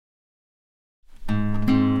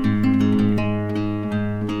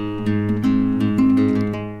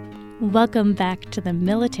Welcome back to the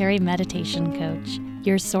Military Meditation Coach,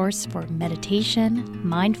 your source for meditation,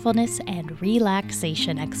 mindfulness, and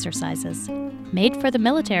relaxation exercises. Made for the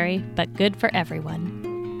military, but good for everyone.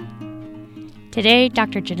 Today,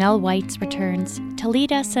 Dr. Genelle Weits returns to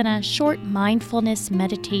lead us in a short mindfulness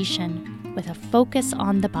meditation with a focus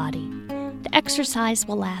on the body. The exercise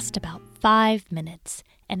will last about 5 minutes,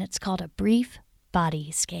 and it's called a brief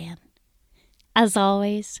body scan. As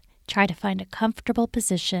always, try to find a comfortable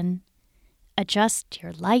position. Adjust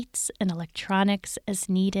your lights and electronics as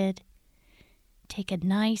needed. Take a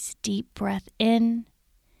nice deep breath in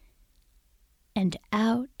and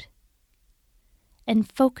out,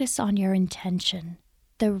 and focus on your intention,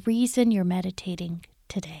 the reason you're meditating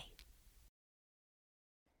today.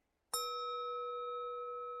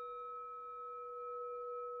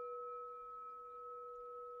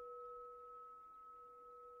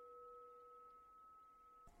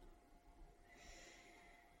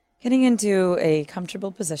 Getting into a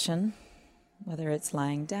comfortable position, whether it's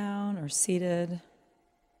lying down or seated,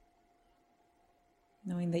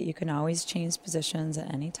 knowing that you can always change positions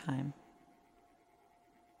at any time.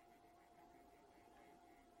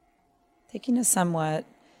 Taking a somewhat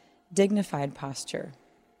dignified posture,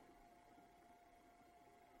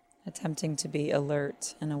 attempting to be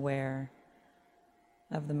alert and aware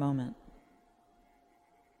of the moment.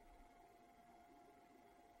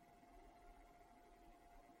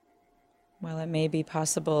 While it may be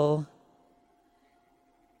possible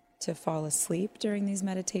to fall asleep during these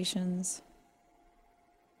meditations,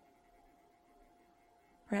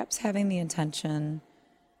 perhaps having the intention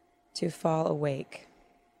to fall awake,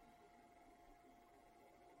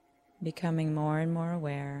 becoming more and more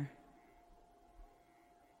aware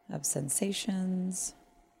of sensations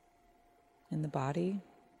in the body,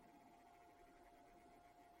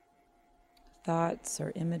 thoughts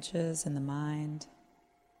or images in the mind,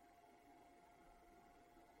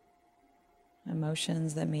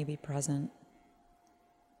 emotions that may be present.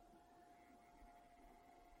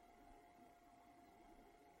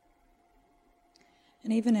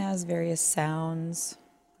 And even as various sounds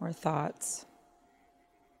or thoughts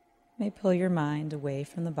may pull your mind away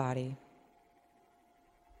from the body,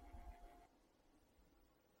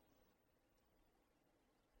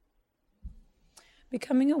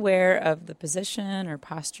 becoming aware of the position or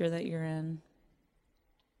posture that you're in.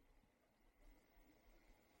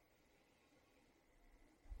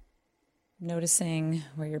 Noticing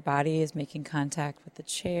where your body is making contact with the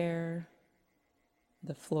chair,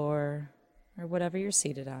 the floor, or whatever you're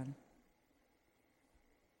seated on.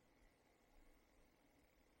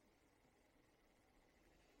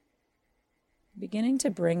 Beginning to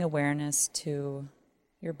bring awareness to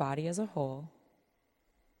your body as a whole.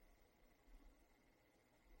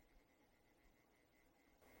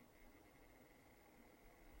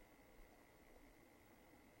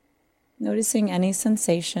 Noticing any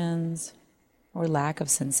sensations or lack of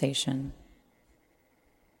sensation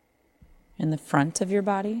in the front of your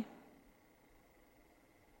body,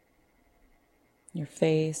 your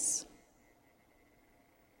face,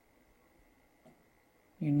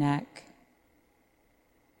 your neck,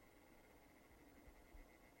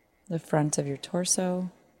 the front of your torso,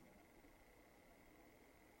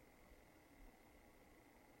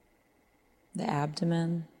 the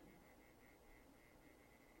abdomen,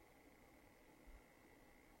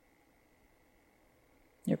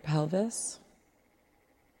 your pelvis,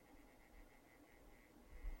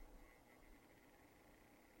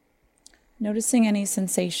 noticing any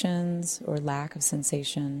sensations or lack of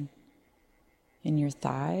sensation in your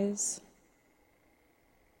thighs,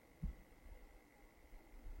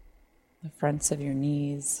 the fronts of your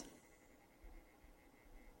knees,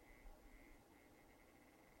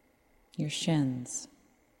 your shins,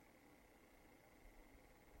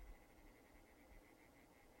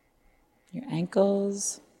 your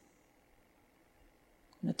ankles,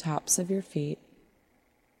 the tops of your feet,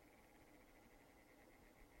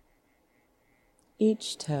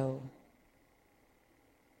 each toe,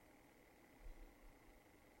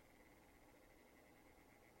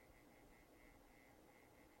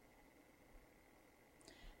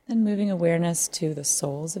 then moving awareness to the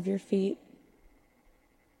soles of your feet,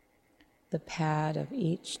 the pad of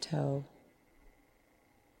each toe,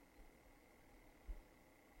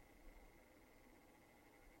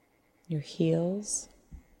 your heels,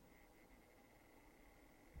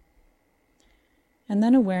 and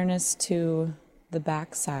then awareness to the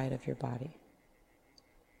back side of your body,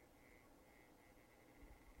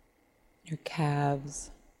 your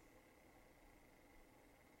calves,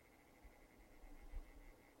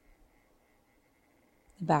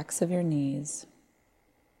 the backs of your knees,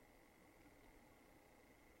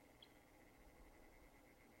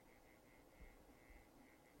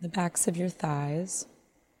 the backs of your thighs,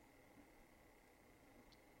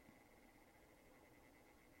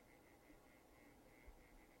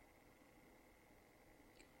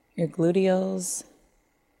 your gluteals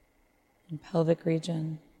and pelvic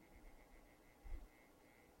region,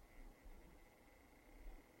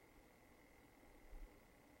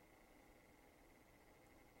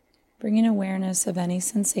 bringing awareness of any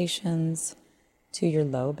sensations to your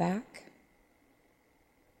low back,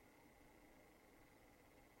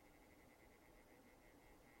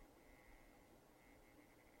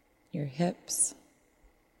 your hips,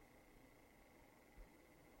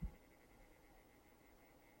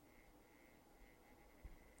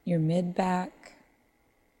 your mid-back,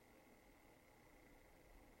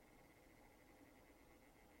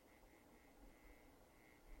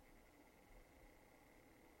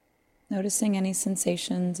 noticing any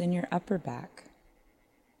sensations in your upper back,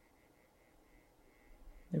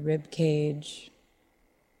 the rib cage,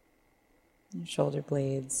 and shoulder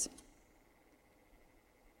blades.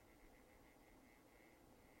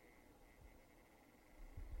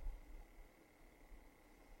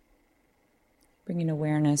 Bringing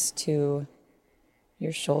awareness to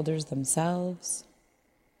your shoulders themselves,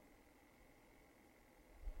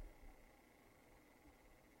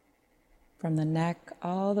 from the neck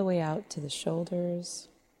all the way out to the shoulders.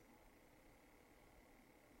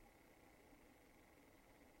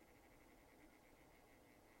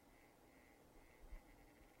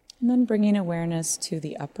 And then bringing awareness to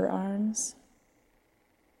the upper arms,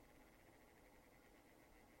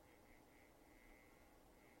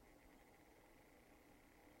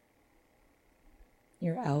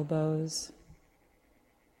 your elbows,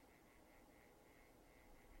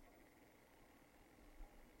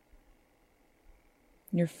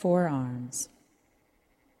 your forearms,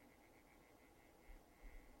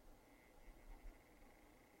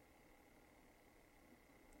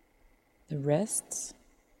 the wrists,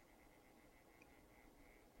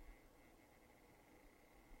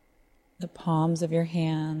 the palms of your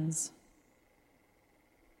hands,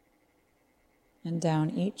 and down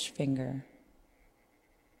each finger.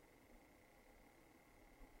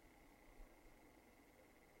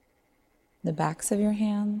 The backs of your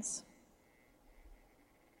hands,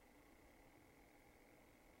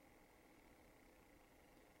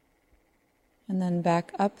 and then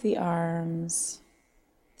back up the arms,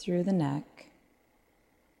 through the neck,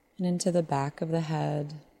 and into the back of the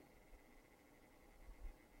head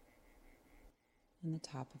and the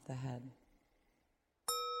top of the head.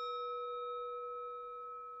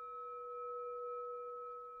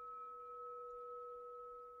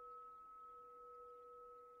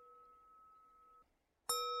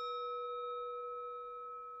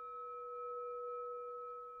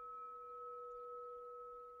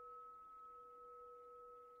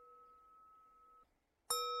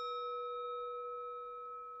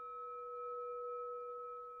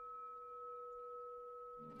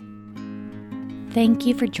 Thank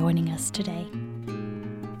you for joining us today.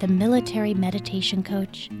 The Military Meditation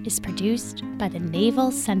Coach is produced by the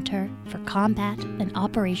Naval Center for Combat and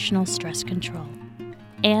Operational Stress Control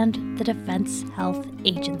and the Defense Health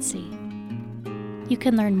Agency. You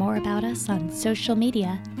can learn more about us on social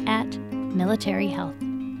media at Military Health.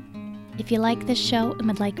 If you like this show and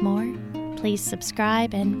would like more, please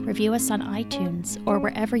subscribe and review us on iTunes or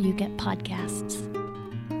wherever you get podcasts.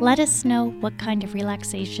 Let us know what kind of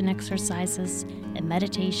relaxation exercises and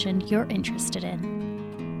meditation you're interested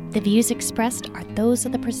in. The views expressed are those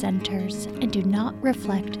of the presenters and do not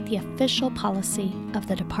reflect the official policy of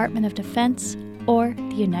the Department of Defense or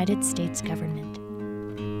the United States government.